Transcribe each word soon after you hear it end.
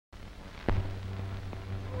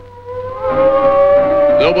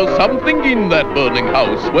There was something in that burning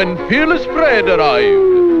house when fearless Fred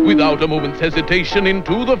arrived. Without a moment's hesitation,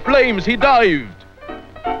 into the flames he dived.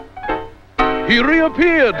 He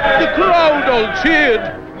reappeared, the crowd all cheered,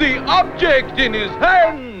 the object in his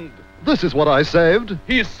hand. This is what I saved.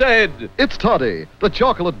 He said, It's Toddy, the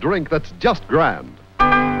chocolate drink that's just grand.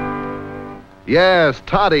 Yes,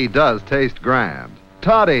 Toddy does taste grand.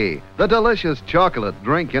 Toddy, the delicious chocolate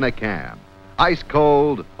drink in a can. Ice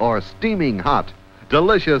cold or steaming hot,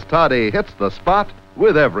 delicious Toddy hits the spot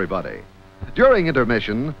with everybody. During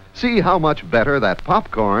intermission, see how much better that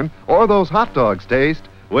popcorn or those hot dogs taste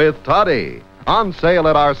with Toddy. On sale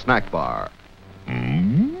at our snack bar.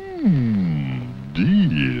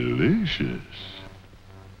 Delicious.